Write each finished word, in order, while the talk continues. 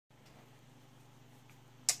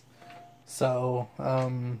So,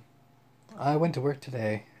 I went to work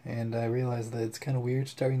today, and I realized that it's kind of weird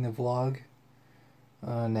starting the vlog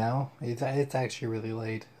now. It's actually really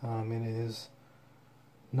late. It is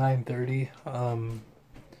 9:30.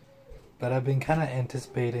 But I've been kind of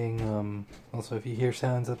anticipating. Also, if you hear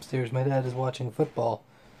sounds upstairs, my dad is watching football,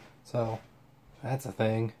 so that's a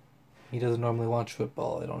thing. He doesn't normally watch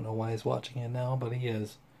football. I don't know why he's watching it now, but he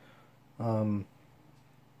is.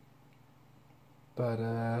 But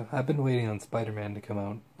I've been waiting on Spider-Man to come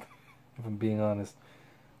out, if I'm being honest.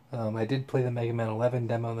 I did play the Mega Man 11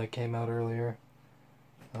 demo that came out earlier.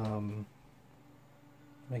 My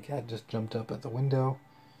cat just jumped up at the window.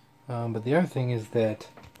 But the other thing is that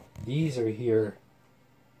these are here.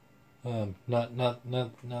 Not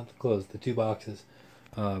the clothes, the two boxes.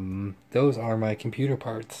 Those are my computer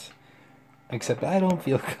parts. Except I don't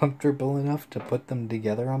feel comfortable enough to put them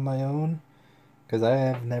together on my own, because I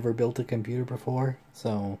have never built a computer before,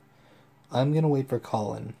 so I'm gonna wait for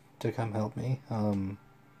Colin to come help me,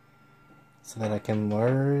 so that I can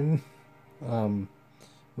learn. We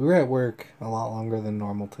were at work a lot longer than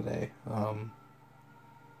normal today,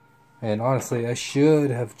 and honestly, I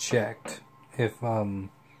should have checked if,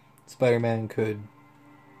 Spider-Man could,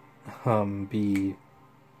 be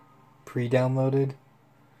pre-downloaded,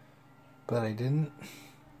 but I didn't,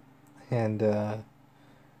 and,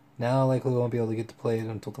 now I likely won't be able to get to play it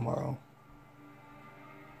until tomorrow.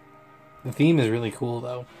 The theme is really cool,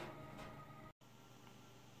 though.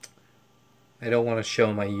 I don't want to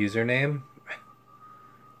show my username,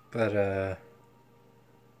 but,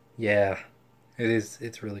 yeah,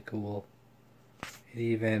 it's really cool. It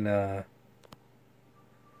even,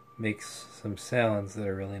 makes some sounds that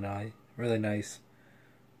are really nice.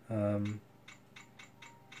 Yeah,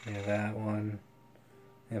 that one.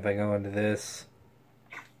 If I go into this,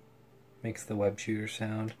 makes the web shooter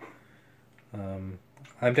sound. I'm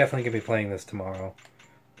definitely going to be playing this tomorrow.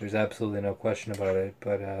 There's absolutely no question about it,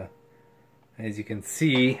 but as you can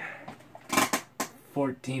see,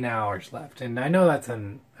 14 hours left. And I know that's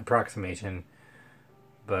an approximation,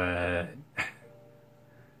 but,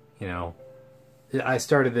 you know, I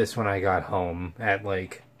started this when I got home at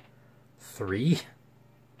like 3.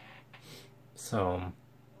 So,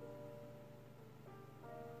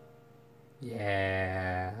 yeah.